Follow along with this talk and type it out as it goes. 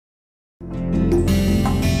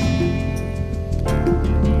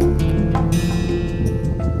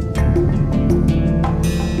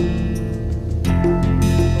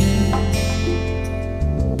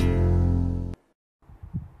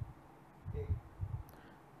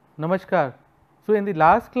Namaskar. So, in the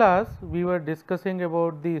last class we were discussing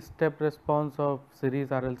about the step response of series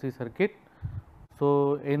RLC circuit.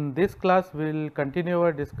 So, in this class we will continue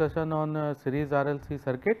our discussion on series RLC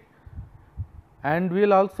circuit, and we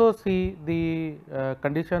will also see the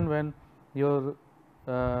condition when your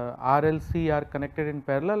RLC are connected in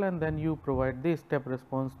parallel and then you provide the step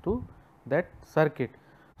response to that circuit.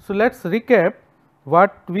 So, let us recap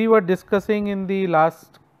what we were discussing in the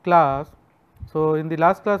last class. So, in the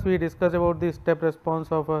last class we discussed about the step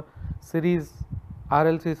response of a series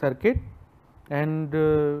RLC circuit, and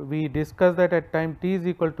we discussed that at time t is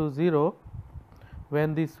equal to 0,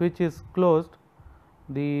 when the switch is closed,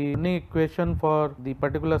 the equation for the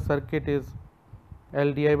particular circuit is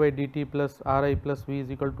L di by dt plus R I plus V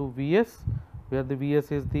is equal to V s, where the V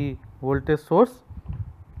s is the voltage source.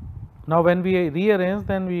 Now, when we rearrange,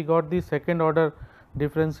 then we got the second order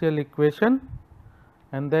differential equation,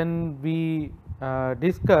 and then we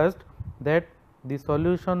discussed that the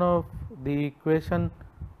solution of the equation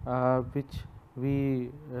which we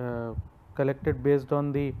collected based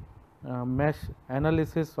on the mesh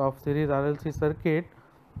analysis of series RLC circuit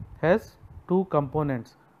has two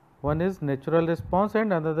components. One is natural response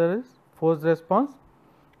and another is forced response,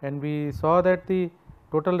 and we saw that the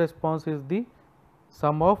total response is the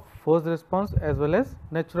sum of forced response as well as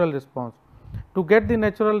natural response. To get the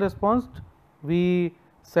natural response, we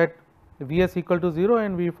set V s equal to 0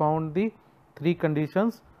 and we found the three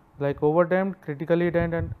conditions like overdamped, critically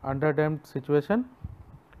damped and underdamped situation,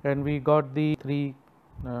 and we got the three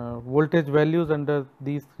voltage values under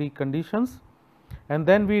these three conditions. And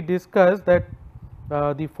then we discussed that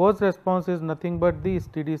the forced response is nothing but the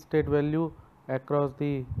steady state value across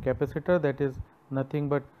the capacitor, that is nothing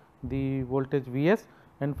but the voltage V s,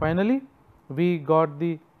 and finally we got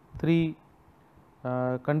the three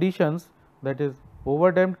conditions, that is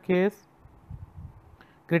overdamped case,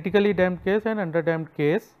 critically damped case and underdamped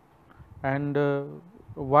case. And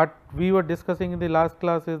what we were discussing in the last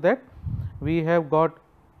class is that we have got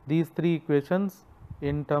these three equations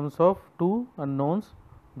in terms of two unknowns,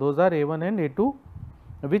 those are A1 and A2,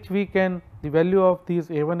 which we can, the value of these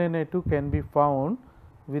A1 and A2 can be found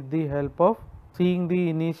with the help of seeing the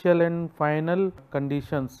initial and final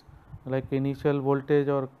conditions like initial voltage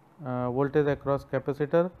or voltage across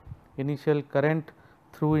capacitor, initial current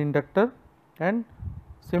through inductor, and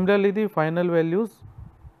similarly the final values,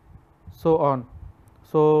 so on.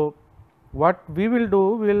 So, what we will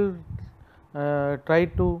do, we will try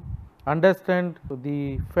to understand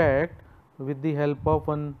the fact with the help of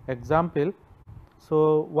one example.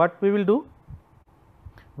 So, what we will do,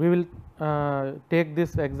 we will take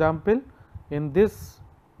this example. In this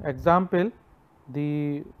example,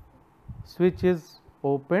 the switch is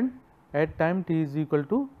opened at time t is equal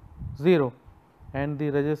to 0 and the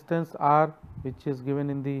resistance R, which is given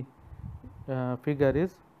in the figure,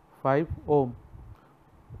 is 5 ohm.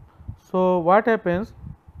 So, what happens,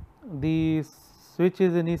 the switch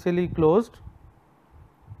is initially closed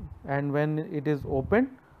and when it is opened,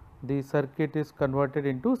 the circuit is converted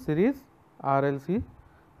into series RLC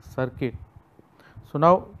circuit. So,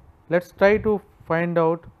 now let us try to find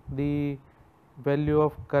out the value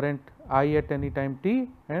of current I at any time t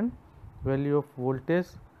and value of voltage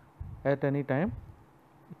at any time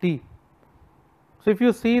t. So, if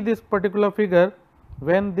you see this particular figure,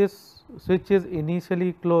 when this switch is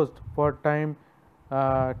initially closed for time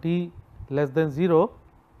t less than 0,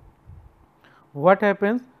 what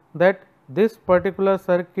happens, that this particular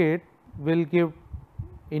circuit will give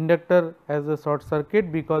inductor as a short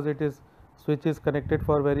circuit because it is switch is connected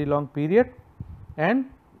for very long period, and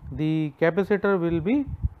the capacitor will be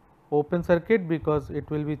open circuit because it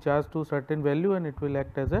will be charged to certain value and it will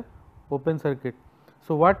act as a open circuit.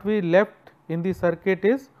 So, what we left in the circuit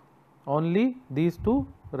is only these two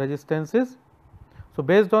resistances. So,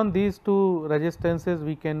 based on these two resistances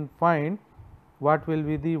we can find what will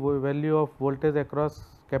be the value of voltage across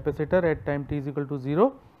capacitor at time t is equal to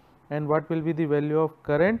 0 and what will be the value of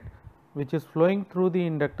current which is flowing through the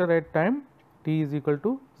inductor at time t is equal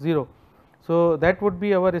to 0. So, that would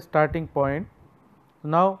be our starting point.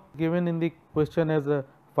 Now, given in the question as a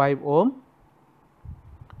 5 ohm.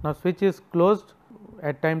 Now, switch is closed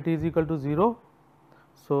at time t is equal to 0.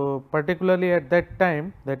 So, particularly at that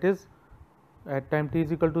time, that is at time t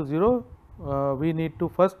is equal to 0, we need to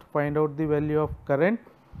first find out the value of current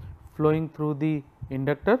flowing through the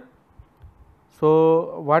inductor.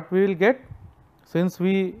 So, what we will get, since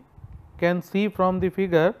we can see from the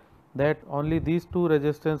figure that only these two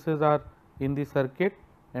resistances are in the circuit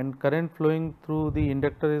and current flowing through the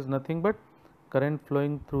inductor is nothing but current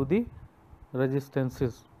flowing through the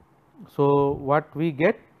resistances. So, what we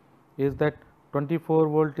get is that 24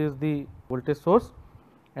 volt is the voltage source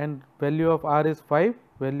and value of R is 5,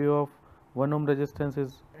 value of 1 ohm resistance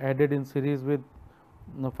is added in series with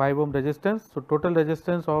 5 ohm resistance. So, total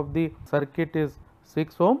resistance of the circuit is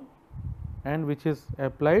 6 ohm and which is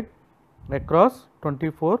applied across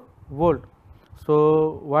 24 volt.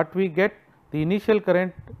 So, what we get, the initial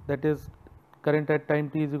current, that is current at time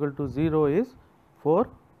t is equal to 0 is 4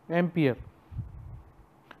 ampere.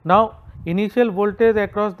 Now, initial voltage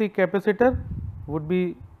across the capacitor would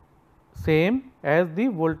be same as the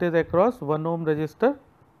voltage across 1 ohm resistor.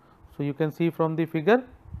 So, you can see from the figure.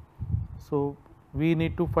 So, we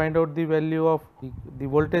need to find out the value of the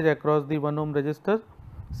voltage across the 1 ohm resistor.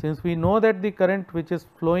 Since we know that the current which is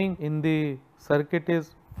flowing in the circuit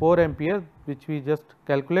is 4 ampere, which we just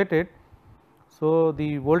calculated. So,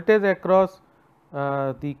 the voltage across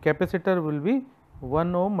the capacitor will be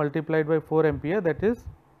 1 ohm multiplied by 4 ampere, that is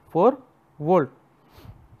 4 volt.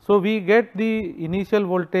 So, we get the initial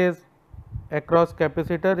voltage across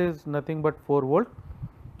capacitor is nothing but 4 volt.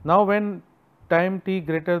 Now, when time t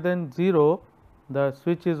greater than 0, the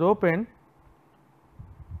switch is opened,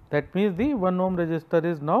 that means the 1 ohm resistor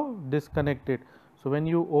is now disconnected. So, when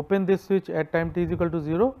you open this switch at time t is equal to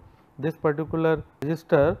 0, this particular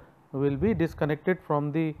resistor will be disconnected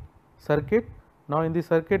from the circuit. Now, in the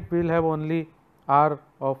circuit we will have only R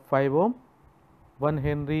of 5 ohm, 1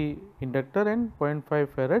 Henry inductor and 0.5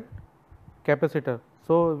 farad capacitor.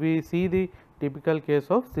 So, we see the typical case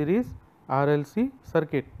of series RLC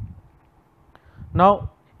circuit.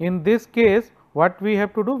 Now, in this case what we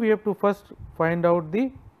have to do? We have to first find out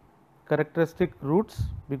the characteristic roots,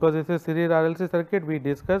 because it is a series RLC circuit. We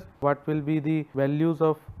discussed what will be the values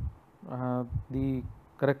of the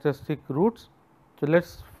characteristic roots. So, let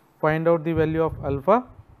us find out the value of alpha.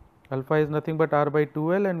 Alpha is nothing but R by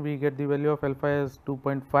 2L and we get the value of alpha as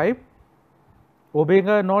 2.5.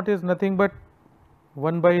 Omega naught is nothing but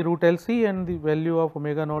 1 by root LC and the value of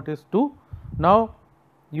omega naught is 2. Now,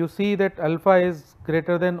 you see that alpha is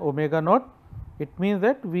greater than omega naught, it means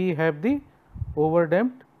that we have the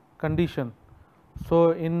overdamped condition.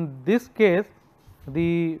 So, in this case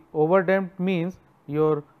the overdamped means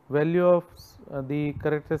your value of the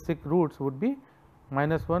characteristic roots would be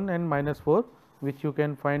 -1 and -4, which you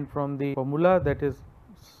can find from the formula, that is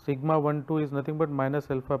sigma 1 2 is nothing but minus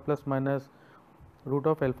alpha plus minus root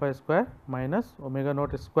of alpha square minus omega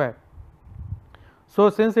naught square. So,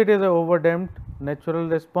 since it is a overdamped natural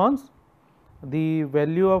response, the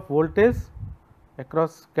value of voltage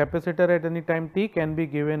across capacitor at any time t can be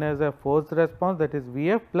given as a forced response, that is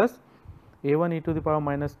Vf plus A1 e to the power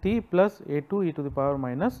minus t plus A2 e to the power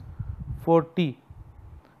minus 4t.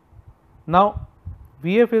 Now,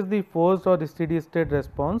 Vf is the forced or steady state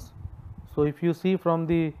response. So, if you see from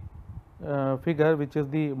the figure, which is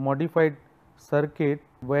the modified circuit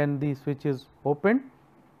when the switch is opened.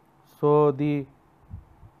 So, the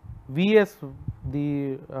Vs,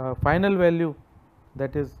 the final value,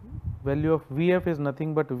 that is value of Vf is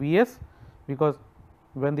nothing but Vs, because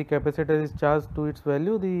when the capacitor is charged to its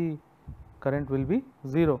value, the current will be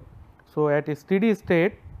 0. So, at a steady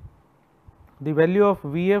state the value of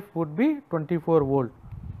Vf would be 24 volt.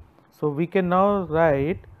 So, we can now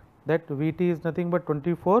write that Vt is nothing but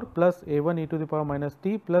 24 plus A1 e to the power minus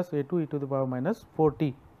t plus A2 e to the power minus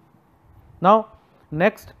 4t. Now,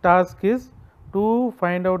 next task is to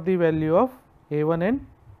find out the value of A1 and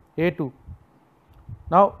A2.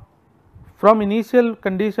 Now, from initial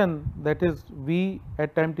condition, that is V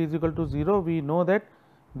at time t is equal to 0, we know that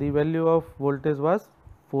the value of voltage was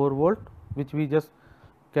 4 volt, which we just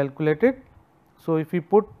calculated. So, if we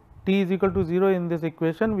put t is equal to 0 in this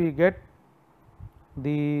equation, we get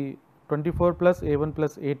the 24 plus A1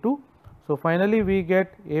 plus A2. So, finally, we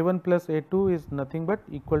get A1 plus A2 is nothing but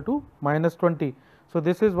equal to minus 20. So,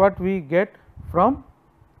 this is what we get from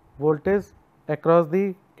voltage across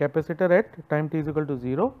the capacitor at time t is equal to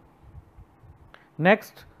 0.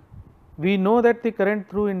 Next, we know that the current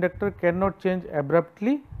through inductor cannot change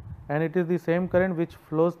abruptly, and it is the same current which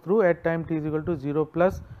flows through at time t is equal to 0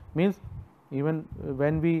 plus, means even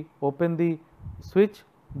when we open the switch,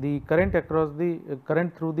 the current across the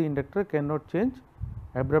current through the inductor cannot change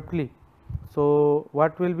abruptly. So,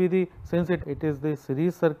 what will be the, since it is the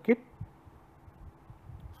series circuit,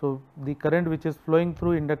 so the current which is flowing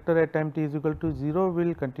through inductor at time t is equal to 0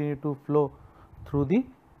 will continue to flow through the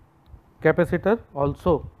capacitor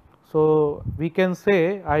also. So, we can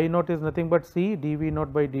say I naught is nothing but C dV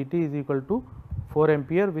naught by dt is equal to 4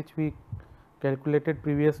 ampere, which we calculated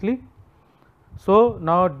previously. So,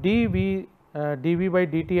 now dV by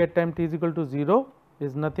dt at time t is equal to 0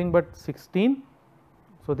 is nothing but 16.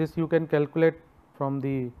 So, this you can calculate from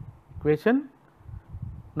the equation.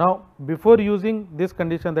 Now, before using this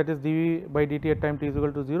condition, that is dv by dt at time t is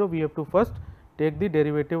equal to 0, we have to first take the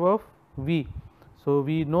derivative of v. So,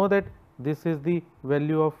 we know that this is the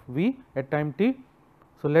value of v at time t.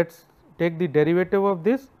 So, let us take the derivative of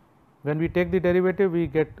this. When we take the derivative, we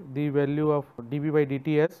get the value of dv by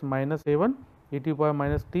dt as minus a1 e to the power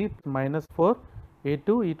minus t minus 4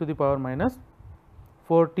 a2 e to the power minus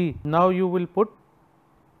 4t. Now, you will put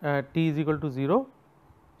t is equal to 0.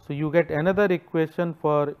 So, you get another equation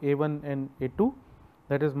for a1 and a2,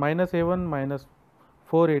 that is minus a1 minus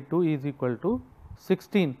 4 a2 is equal to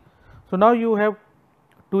 16. So, now you have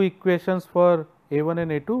two equations for a1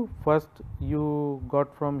 and a2. First you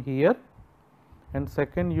got from here and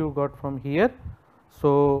second you got from here.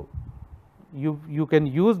 So, you can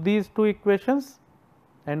use these two equations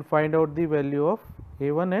and find out the value of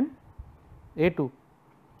a1 and a2.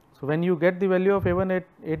 So, when you get the value of a1 at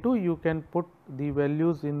a2, you can put the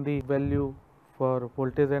values in the value for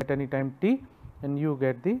voltage at any time t, and you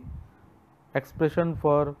get the expression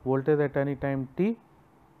for voltage at any time t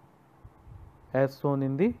as shown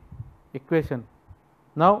in the equation.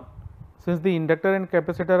 Now, since the inductor and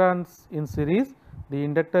capacitor are in series, the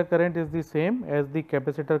inductor current is the same as the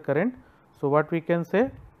capacitor current. So, what we can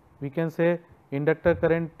say? We can say inductor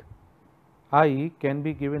current I can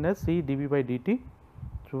be given as C dV by dt.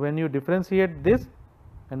 So, when you differentiate this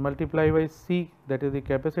and multiply by C, that is the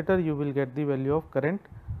capacitor, you will get the value of current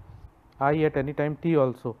I at any time t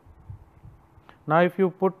also. Now, if you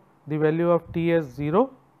put the value of t as 0,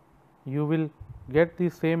 you will get the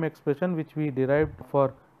same expression which we derived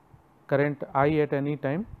for current I at any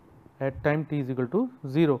time at time t is equal to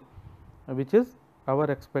 0, which is our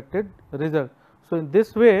expected result. So, in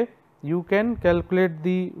this way you can calculate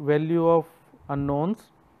the value of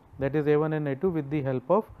unknowns, that is a1 and a2, with the help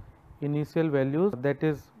of initial values, that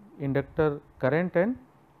is inductor current and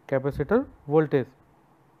capacitor voltage.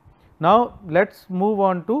 Now, let us move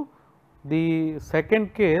on to the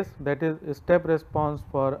second case, that is step response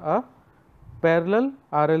for a parallel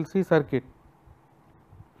RLC circuit.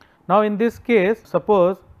 Now, in this case,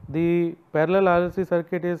 suppose the parallel RLC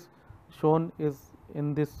circuit is shown is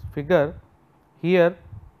in this figure. Here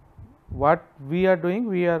what we are doing,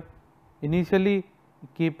 we are initially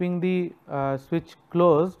keeping the switch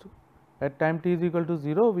closed at time t is equal to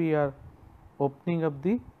 0, we are opening up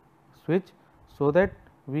the switch so that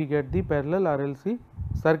we get the parallel RLC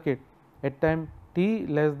circuit. At time t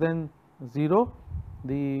less than 0,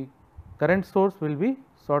 the current source will be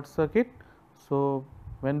short circuit. So,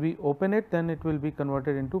 when we open it, then it will be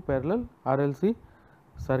converted into parallel RLC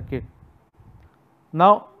circuit.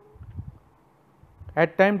 Now,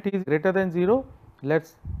 at time t is greater than 0, let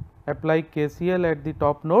us apply KCL at the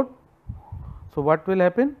top node. So, what will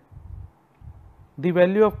happen? The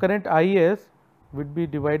value of current IS would be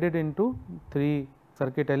divided into 3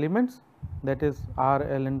 circuit elements, that is R,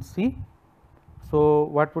 L and C. So,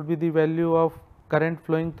 what would be the value of current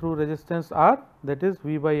flowing through resistance R, that is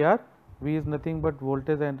V by R. V is nothing but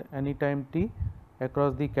voltage at any time t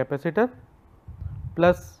across the capacitor,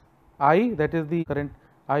 plus I, that is the current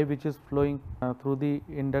I which is flowing through the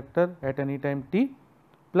inductor at any time t,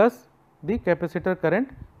 plus the capacitor current.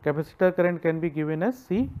 Capacitor current can be given as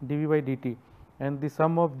C dV by dt, and the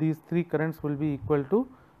sum of these 3 currents will be equal to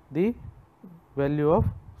the value of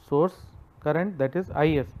source current, that is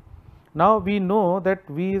IS. Now, we know that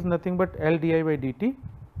V is nothing but L di by dt.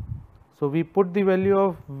 So, we put the value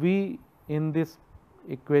of V in this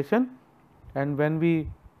equation, and when we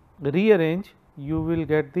rearrange, you will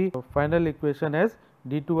get the final equation as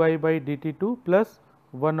d2I by dt2 plus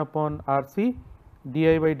 1 upon RC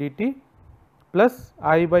di by dt plus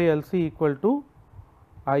I by LC equal to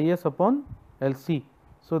IS upon LC.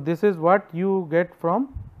 So, this is what you get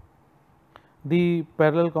from the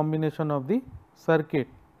parallel combination of the circuit.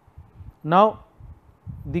 Now,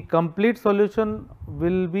 the complete solution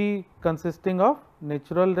will be consisting of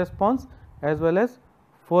natural response as well as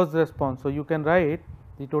forced response. So, you can write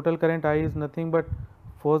the total current I is nothing but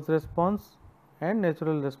forced response and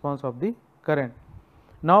natural response of the current.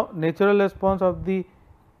 Now, natural response of the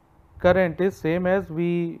current is same as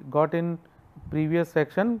we got in previous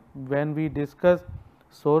section when we discussed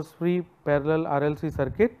source free parallel RLC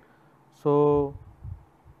circuit. So,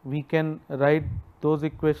 we can write those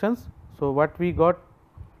equations. So, what we got,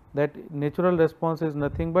 that natural response is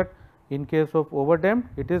nothing but, in case of overdamped,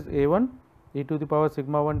 it is A1 e to the power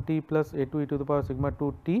sigma 1 t plus A2 e to the power sigma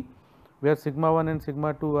 2 t, where sigma 1 and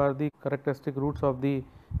sigma 2 are the characteristic roots of the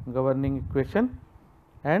governing equation.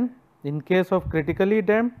 And in case of critically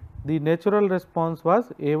damped, the natural response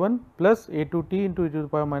was A1 plus A2 t into e to the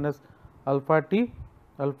power minus alpha t.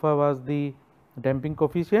 Alpha was the damping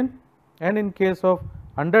coefficient. And in case of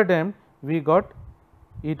under damped we got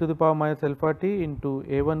e to the power minus alpha t into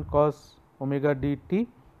a1 cos omega dt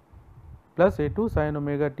plus a2 sin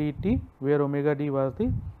omega t, where omega d was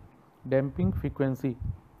the damping frequency.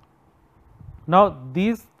 Now,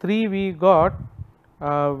 these three we got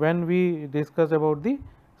when we discuss about the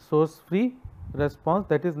source free response,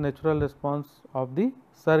 that is natural response of the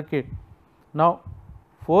circuit. Now,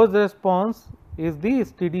 forced response is the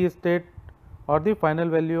steady state or the final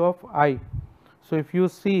value of I. So, if you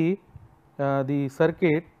see the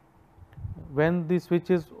circuit, when the switch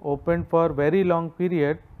is opened for very long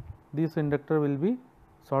period, this inductor will be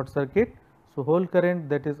short circuit. So, whole current,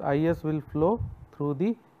 that is Is, will flow through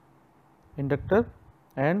the inductor,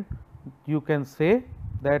 and you can say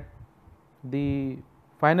that the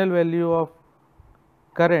final value of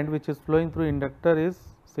current which is flowing through inductor is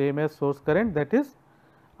same as source current, that is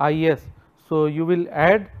Is. So, you will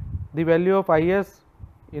add the value of Is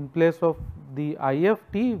in place of the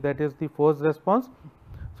Ift, that is the forced response.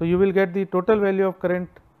 So, you will get the total value of current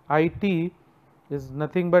It is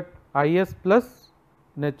nothing but Is plus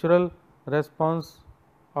natural response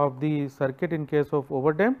of the circuit in case of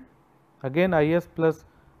overdamped, again Is plus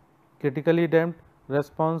critically damped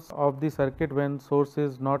response of the circuit when source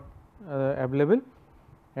is not available,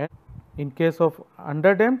 and in case of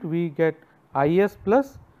underdamped we get Is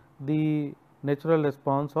plus the natural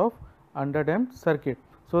response of underdamped circuit.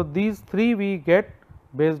 So, these three we get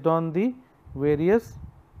based on the various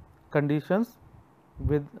conditions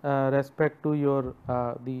with respect to your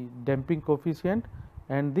the damping coefficient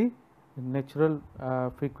and the natural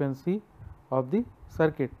frequency of the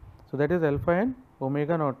circuit. So, that is alpha and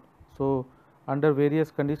omega naught. So, under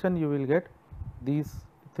various condition you will get these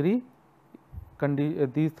three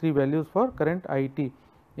values for current It.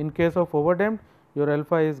 In case of overdamped, your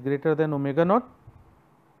alpha is greater than omega naught.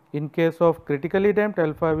 In case of critically damped,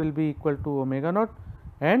 alpha will be equal to omega naught,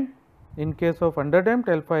 and in case of underdamped,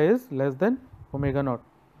 alpha is less than omega naught.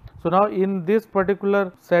 So, now in this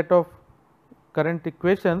particular set of current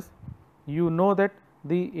equations, you know that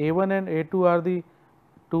the A1 and A2 are the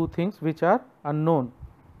two things which are unknown.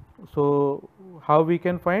 So, how we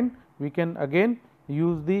can find? We can again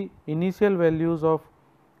use the initial values of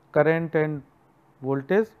current and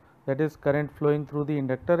voltage, that is current flowing through the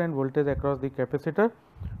inductor and voltage across the capacitor,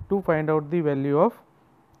 to find out the value of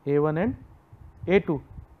A1 and A2.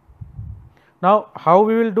 Now, how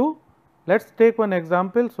we will do? Let us take one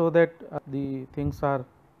example so that the things are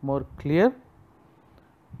more clear.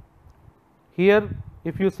 Here,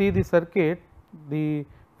 if you see the circuit, the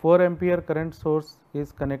 4 ampere current source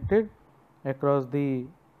is connected across the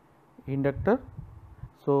inductor.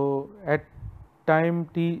 So, at time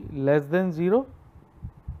t less than 0,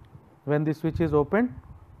 when the switch is opened,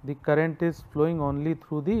 the current is flowing only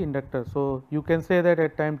through the inductor. So, you can say that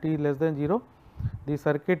at time t less than 0, the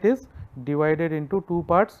circuit is divided into two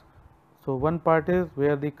parts. So, one part is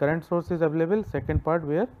where the current source is available, second part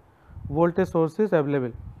where voltage source is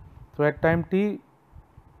available. So, at time t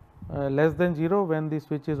less than 0, when the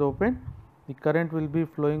switch is opened, the current will be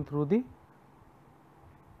flowing through the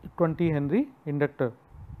 20 Henry inductor.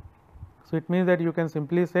 So, it means that you can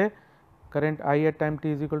simply say current I at time t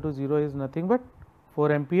is equal to 0 is nothing but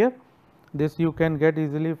 4 ampere. This you can get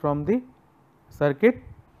easily from the circuit.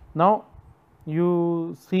 Now,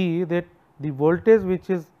 you see that the voltage which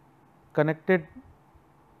is connected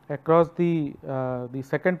across the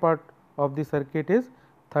second part of the circuit is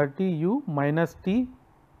 30 U minus T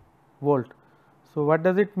volt. So, what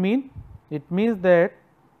does it mean? It means that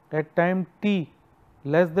at time t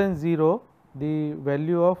less than 0, the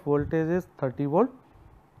value of voltage is 30 volt.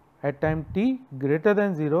 At time t greater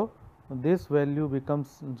than 0, this value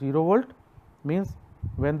becomes 0 volt, means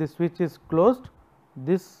when the switch is closed,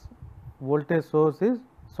 this voltage source is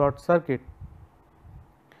short circuit.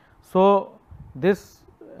 So, this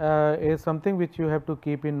is something which you have to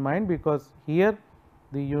keep in mind, because here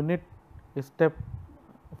the unit step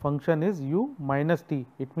function is u minus t.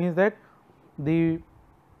 It means that the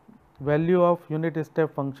value of unit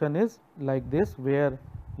step function is like this, where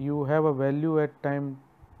you have a value at time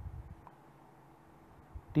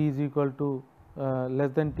t is equal to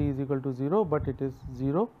less than t is equal to 0, but it is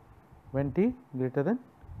 0 when t greater than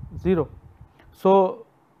 0. So,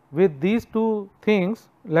 with these two things,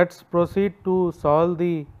 let us proceed to solve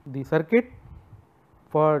the circuit.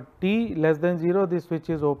 For t less than 0, the switch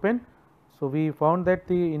is open. So, we found that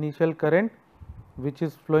the initial current which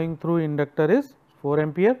is flowing through inductor is 4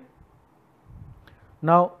 ampere.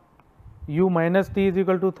 Now, u minus t is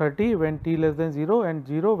equal to 30 when t less than 0 and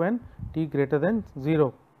 0 when t greater than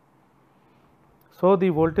 0. So, the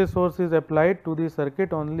voltage source is applied to the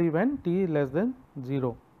circuit only when t less than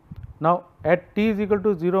 0. Now, at t is equal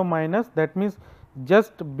to 0 minus, that means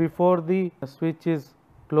just before the switch is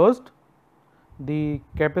closed, the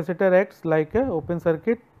capacitor acts like a open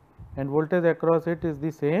circuit and voltage across it is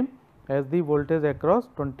the same as the voltage across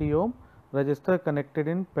 20 ohm resistor connected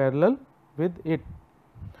in parallel with it.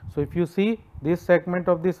 So, if you see this segment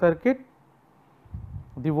of the circuit,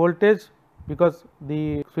 the voltage, because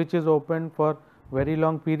the switch is open for very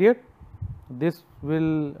long period, this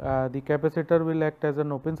will the capacitor will act as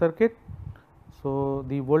an open circuit. So,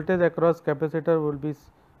 the voltage across capacitor will be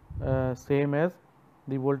same as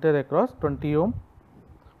the voltage across 20 ohm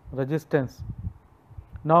resistance.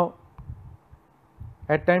 Now,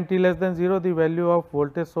 at time t less than 0, the value of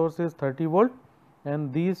voltage source is 30 volt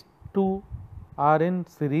and these two are in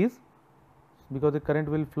series because the current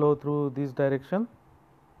will flow through this direction.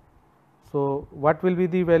 So, what will be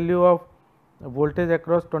the value of voltage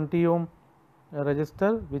across 20 ohm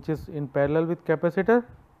resistor which is in parallel with capacitor?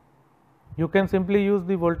 You can simply use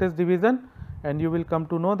the voltage division and you will come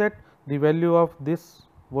to know that the value of this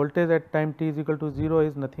voltage at time t is equal to 0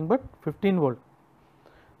 is nothing but 15 volt.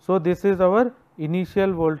 So, this is our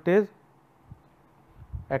initial voltage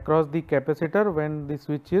across the capacitor when the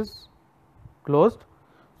switch is closed.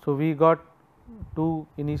 So, we got two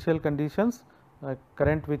initial conditions,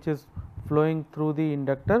 current which is flowing through the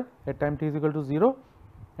inductor at time t is equal to 0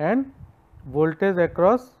 and voltage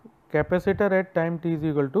across capacitor at time t is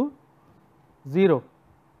equal to 0.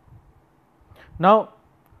 Now,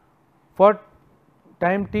 for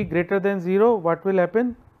time t greater than 0, what will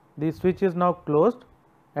happen? The switch is now closed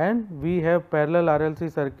and we have parallel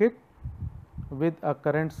RLC circuit with a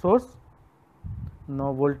current source.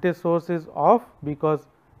 Now, voltage source is off because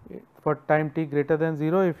for time t greater than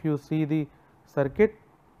 0, if you see the circuit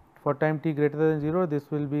for time t greater than 0, this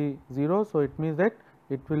will be 0. So, it means that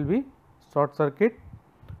it will be short circuit.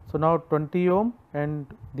 So, now 20 ohm and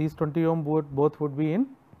these 20 ohm both would be in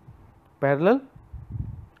parallel.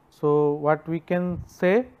 So, what we can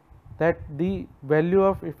say that the value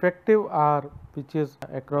of effective R which is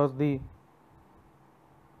across the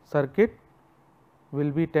circuit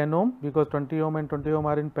will be 10 ohm because 20 ohm and 20 ohm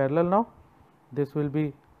are in parallel now. This will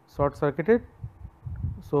be short circuited.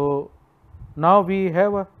 So, now we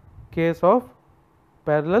have a case of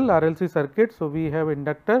parallel RLC circuit. So, we have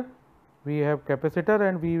inductor, we have capacitor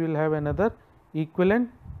and we will have another equivalent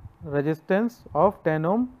resistance of 10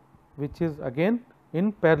 ohm which is again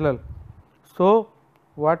in parallel. So,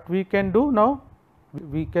 what we can do now,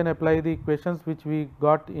 we can apply the equations which we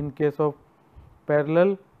got in case of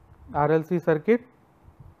parallel RLC circuit.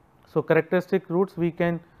 So, characteristic roots we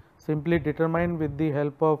can simply determine with the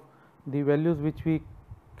help of the values which we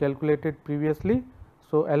calculated previously.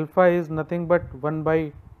 So, alpha is nothing but 1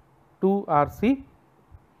 by 2 RC.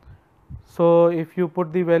 So, if you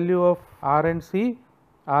put the value of R and C,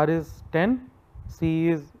 R is 10, C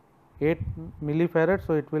is 8 millifarad.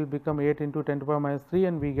 So, it will become 8 into 10 to the power minus 3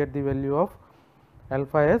 and we get the value of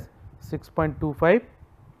alpha as 6.25.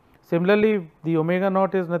 Similarly, the omega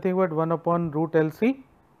naught is nothing but 1 upon root LC.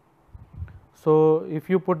 So, if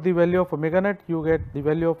you put the value of omega naught, you get the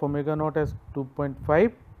value of omega naught as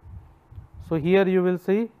 2.5. So, here you will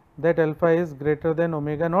see that alpha is greater than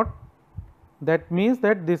omega naught. That means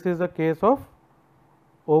that this is a case of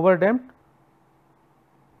overdamped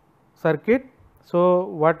circuit. So,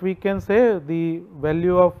 what we can say, the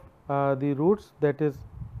value of the roots, that is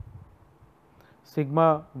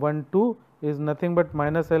sigma 1 2 is nothing but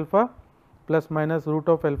minus alpha plus minus root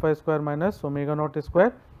of alpha square minus omega naught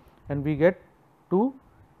square and we get two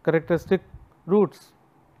characteristic roots.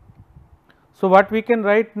 So, what we can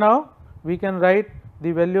write now? We can write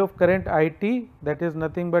the value of current IT, that is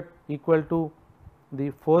nothing but equal to the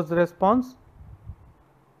force response,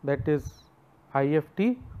 that is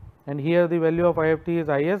IFT, and here the value of IFT is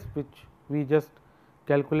IS which we just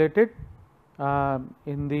calculated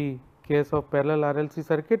in the case of parallel RLC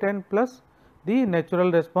circuit, and plus the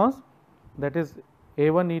natural response, that is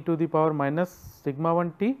A1 e to the power minus sigma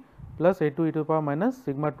 1 t plus A2 e to the power minus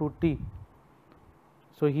sigma 2 t.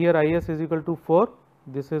 So, here IS is equal to 4.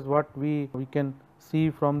 This is what we can see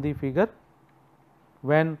from the figure.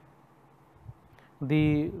 When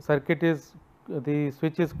the circuit is, the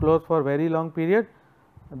switch is closed for very long period,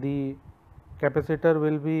 the capacitor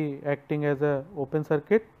will be acting as a open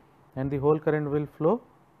circuit and the whole current will flow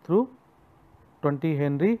through 20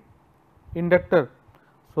 Henry inductor.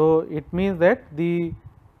 So, it means that the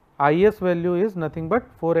IS value is nothing but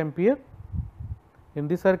 4 ampere in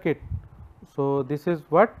the circuit. So, this is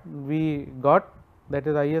what we got, that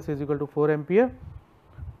is IS is equal to 4 ampere.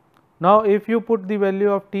 Now, if you put the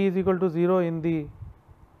value of t is equal to 0 in the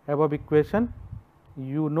above equation,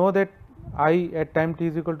 you know that I at time t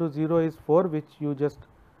is equal to 0 is 4, which you just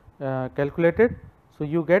calculated. So,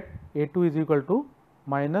 you get A2 is equal to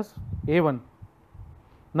minus A1.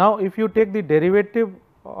 Now, if you take the derivative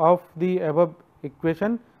of the above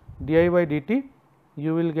equation di by dt,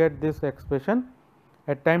 you will get this expression.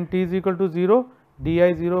 At time t is equal to 0, di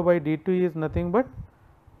 0 by dt is nothing but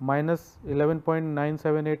minus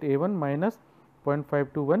 11.978 A1 minus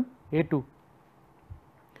 0.521 A2.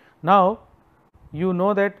 Now, you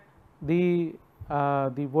know that the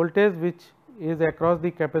voltage which is across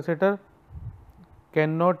the capacitor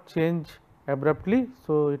cannot change abruptly.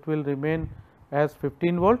 So, it will remain as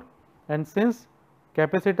 15 volt, and since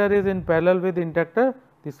capacitor is in parallel with inductor,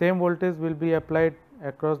 the same voltage will be applied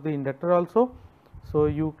across the inductor also. So,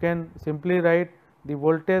 you can simply write the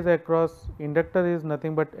voltage across inductor is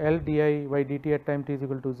nothing but L di by dt at time t is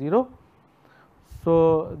equal to 0.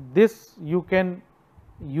 So, this you can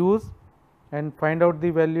use and find out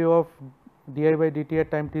the value of di by dt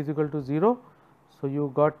at time t is equal to 0. So,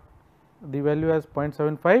 you got the value as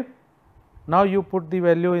 0.75. Now, you put the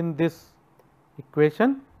value in this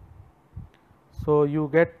equation. So, you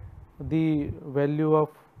get the value of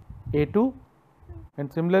A2,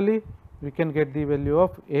 and similarly we can get the value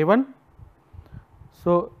of A1.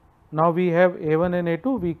 So, now we have A1 and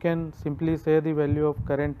A2, we can simply say the value of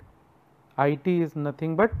current IT is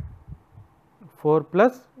nothing but 4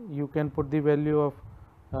 plus, you can put the value of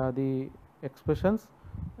the expressions,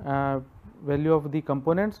 value of the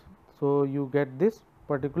components. So, you get this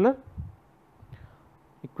particular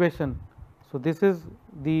equation. So, this is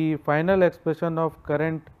the final expression of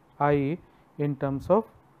current I in terms of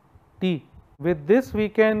T. With this we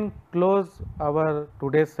can close our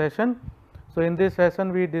today's session. So, in this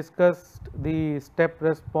session we discussed the step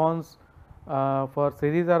response for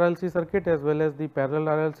series RLC circuit as well as the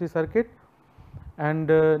parallel RLC circuit, and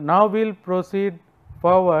now we will proceed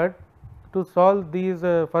forward to solve these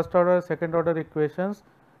first order, second order equations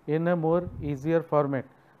in a more easier format,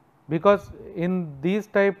 because in these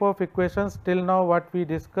type of equations till now what we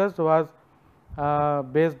discussed was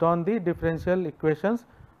based on the differential equations.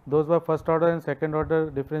 Those were first order and second order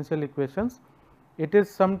differential equations. It is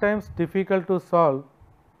sometimes difficult to solve.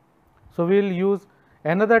 So, we will use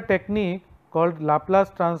another technique called Laplace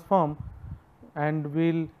transform, and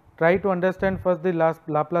we will try to understand first the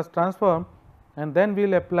Laplace transform, and then we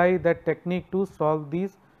will apply that technique to solve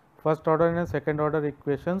these first order and second order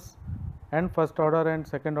equations and first order and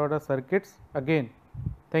second order circuits again.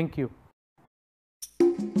 Thank you.